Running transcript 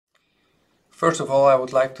First of all, I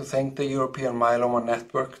would like to thank the European Myeloma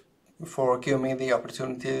Network for giving me the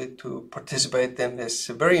opportunity to participate in this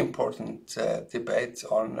very important debate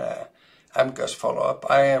on MGUS follow-up.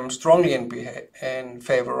 I am strongly in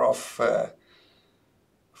favor of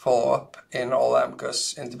follow-up in all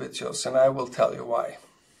MGUS individuals, and I will tell you why.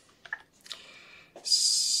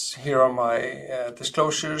 Here are my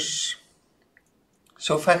disclosures.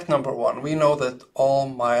 So fact number one, we know that all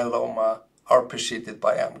myeloma are preceded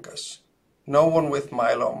by MGUS. No one with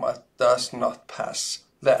myeloma does not pass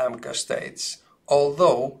the MGUS stage,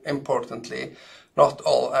 although, importantly, not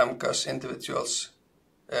all MGUS individuals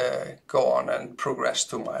go on and progress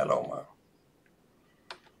to myeloma.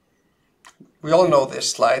 We all know this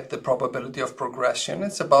slide, the probability of progression.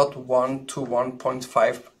 It's about 1 to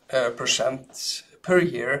 1.5% per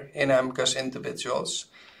year in MGUS individuals.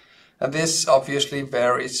 And this obviously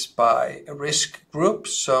varies by risk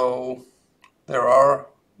groups, so there are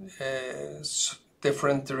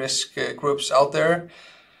different risk groups out there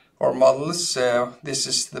or models. This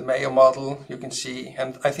is the Mayo model, you can see,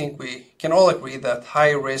 and I think we can all agree that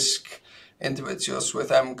high risk individuals with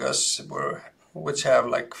MGUS, which have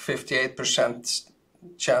like 58%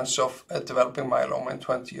 chance of developing myeloma in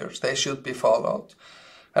 20 years, they should be followed.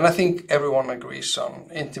 And I think everyone agrees on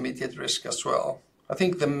intermediate risk as well. I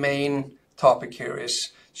think the main topic here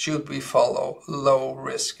is, should we follow low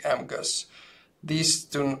risk MGUS? These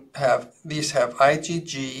have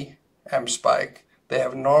IgG M spike, they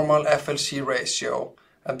have normal FLC ratio,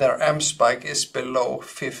 and their M spike is below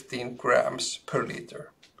 15 grams per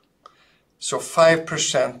liter. So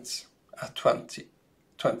 5% at 20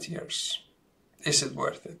 years. Is it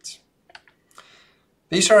worth it?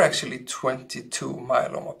 These are actually 22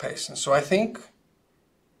 myeloma patients. So I think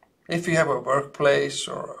if you have a workplace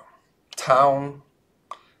or a town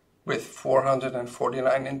with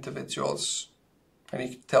 449 individuals, and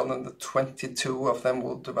you tell them that 22 of them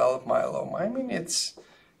will develop myeloma, I mean, it's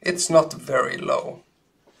not very low.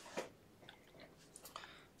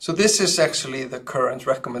 So this is actually the current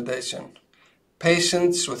recommendation.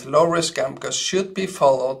 Patients with low-risk MGUS should be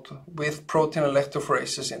followed with protein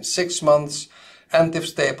electrophoresis in 6 months, and if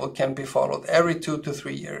stable, can be followed every 2 to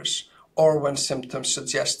 3 years, or when symptoms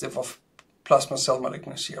suggestive of plasma cell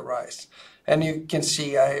malignancy arise. And you can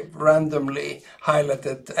see I randomly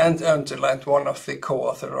highlighted and underlined one of the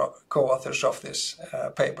co-authors of this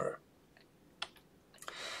paper.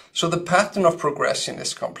 So the pattern of progression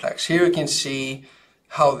is complex. Here you can see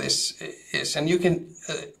how this is, and you can,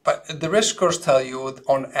 but the risk scores tell you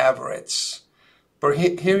on average. But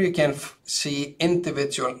here you can see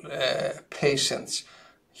individual patients.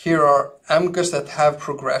 Here are MGUS that have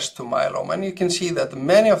progressed to myeloma, and you can see that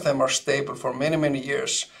many of them are stable for many, many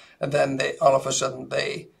years, and then all of a sudden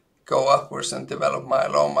they go upwards and develop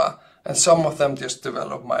myeloma, and some of them just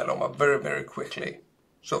develop myeloma very, very quickly.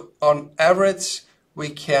 So on average, we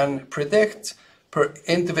can predict. Per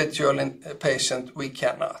individual patient, we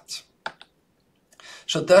cannot.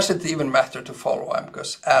 So does it even matter to follow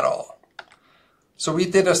MGUS at all? So we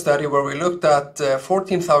did a study where we looked at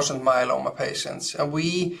 14,000 myeloma patients, and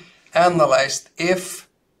we analyzed if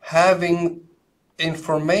having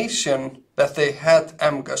information that they had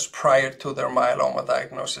MGUS prior to their myeloma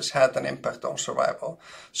diagnosis had an impact on survival.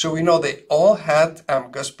 So we know they all had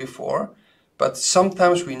MGUS before, but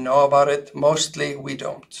sometimes we know about it, mostly we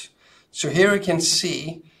don't. So here you can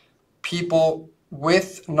see people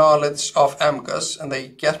with knowledge of MGUS and they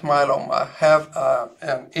get myeloma have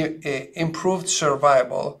an improved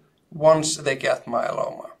survival once they get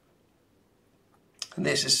myeloma.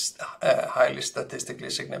 This is highly statistically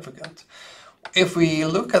significant. If we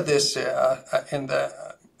look at this in the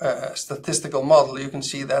statistical model, you can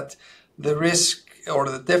see that the risk or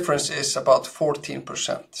the difference is about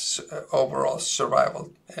 14% overall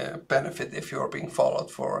survival benefit if you are being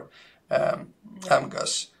followed for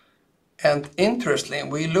MGUS. And interestingly,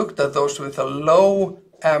 we looked at those with a low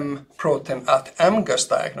M protein at MGUS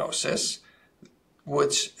diagnosis,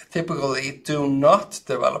 which typically do not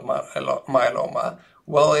develop myeloma.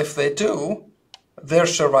 Well, if they do, their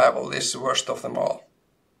survival is the worst of them all.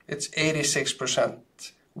 It's 86%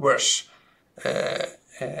 worse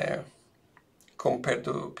compared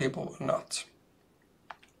to people not.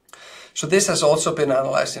 So this has also been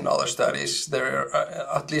analyzed in other studies. There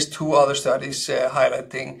are at least 2 other studies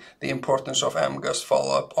highlighting the importance of MGUS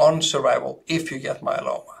follow-up on survival if you get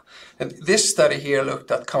myeloma. And this study here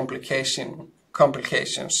looked at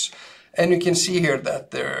complications. And you can see here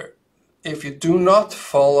that if you do not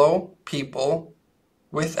follow people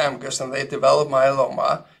with MGUS and they develop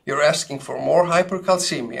myeloma, you're asking for more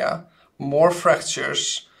hypercalcemia, more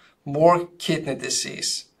fractures, more kidney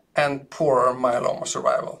disease, and poorer myeloma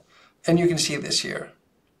survival. And you can see this here.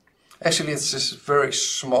 Actually, it's just very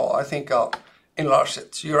small. I think I'll enlarge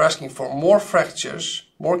it. You're asking for more fractures,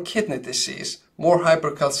 more kidney disease, more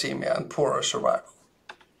hypercalcemia, and poorer survival.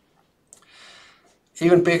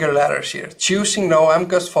 Even bigger letters here. Choosing no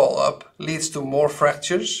MGUS follow-up leads to more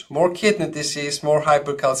fractures, more kidney disease, more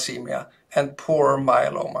hypercalcemia, and poorer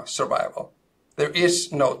myeloma survival. There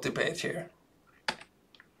is no debate here.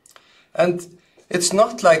 And it's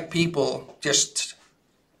not like people just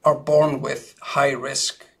are born with high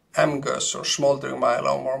risk MGUS or smoldering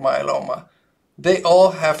myeloma or myeloma. They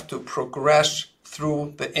all have to progress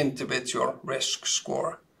through the individual risk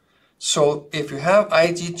score. So if you have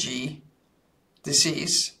IgG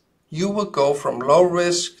disease, you will go from low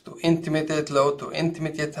risk to intermediate low to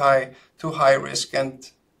intermediate high to high risk,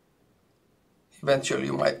 and eventually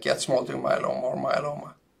you might get smoldering myeloma or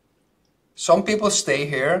myeloma. Some people stay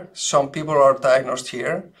here, some people are diagnosed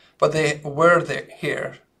here, but they were there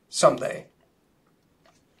here someday.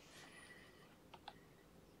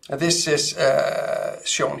 And this is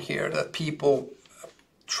shown here, that people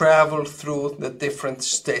travel through the different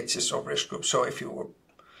stages of risk group. So if you were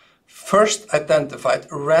first identified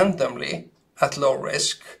randomly at low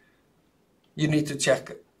risk, you need to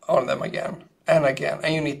check on them again,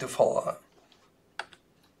 and you need to follow them.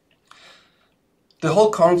 The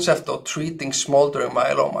whole concept of treating smoldering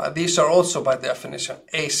myeloma, these are also by definition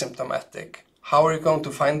asymptomatic. How are you going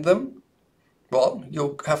to find them? Well,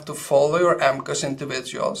 you have to follow your MGUS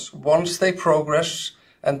individuals. Once they progress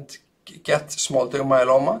and get smoldering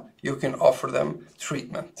myeloma, you can offer them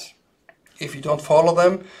treatment. If you don't follow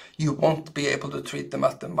them, you won't be able to treat them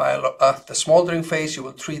at the smoldering phase. You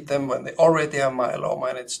will treat them when they already have myeloma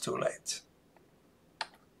and it's too late.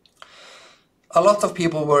 A lot of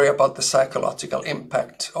people worry about the psychological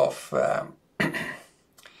impact of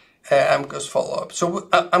MGUS follow-up. So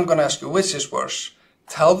I'm going to ask you, which is worse?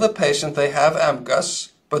 Tell the patient they have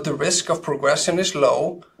MGUS, but the risk of progression is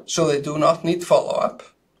low, so they do not need follow-up.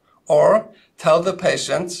 Or tell the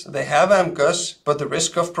patients they have MGUS, but the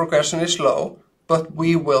risk of progression is low, but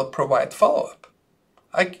we will provide follow-up.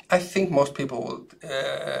 I think most people will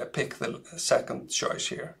pick the second choice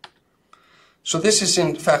here. So this is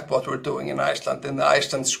in fact what we're doing in Iceland, in the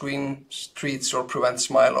Iceland Screens, Treats or Prevents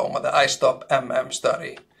Myeloma, the iStop-MM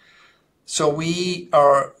study. So we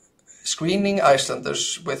are screening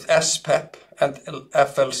Icelanders with SPEP and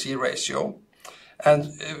FLC ratio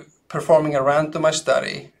and performing a randomized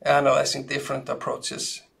study analyzing different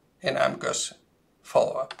approaches in MGUS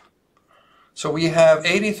follow-up. So we have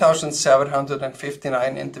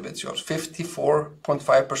 80,759 individuals,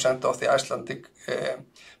 54.5% of the Icelandic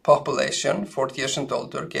population, 40 years and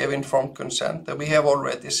older, gave informed consent, and we have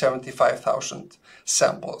already 75,000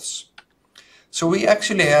 samples. So we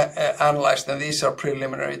actually analyzed, and these are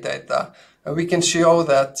preliminary data, and we can show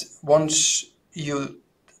that once you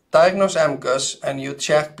diagnose MGUS and you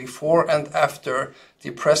check before and after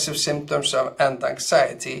depressive symptoms and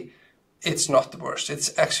anxiety, it's not worse.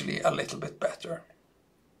 It's actually a little bit better.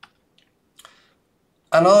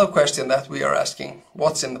 Another question that we are asking,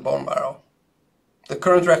 what's in the bone marrow? The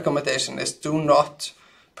current recommendation is do not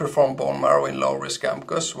perform bone marrow in low-risk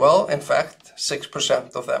MGUS. Well, in fact,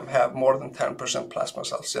 6% of them have more than 10% plasma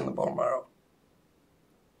cells in the bone marrow.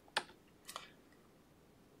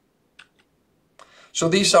 So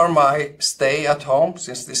these are my stay at home,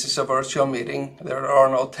 since this is a virtual meeting, there are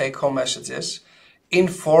no take-home messages.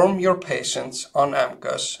 Inform your patients on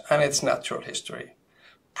MGUS and its natural history.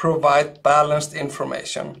 Provide balanced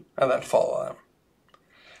information and then follow them.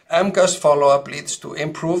 MGUS follow-up leads to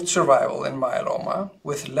improved survival in myeloma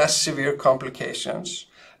with less severe complications.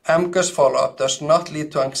 MGUS follow-up does not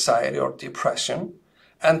lead to anxiety or depression,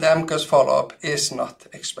 and MGUS follow-up is not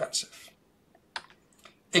expensive.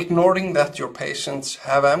 Ignoring that your patients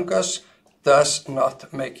have MGUS does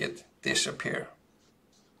not make it disappear.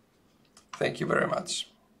 Thank you very much.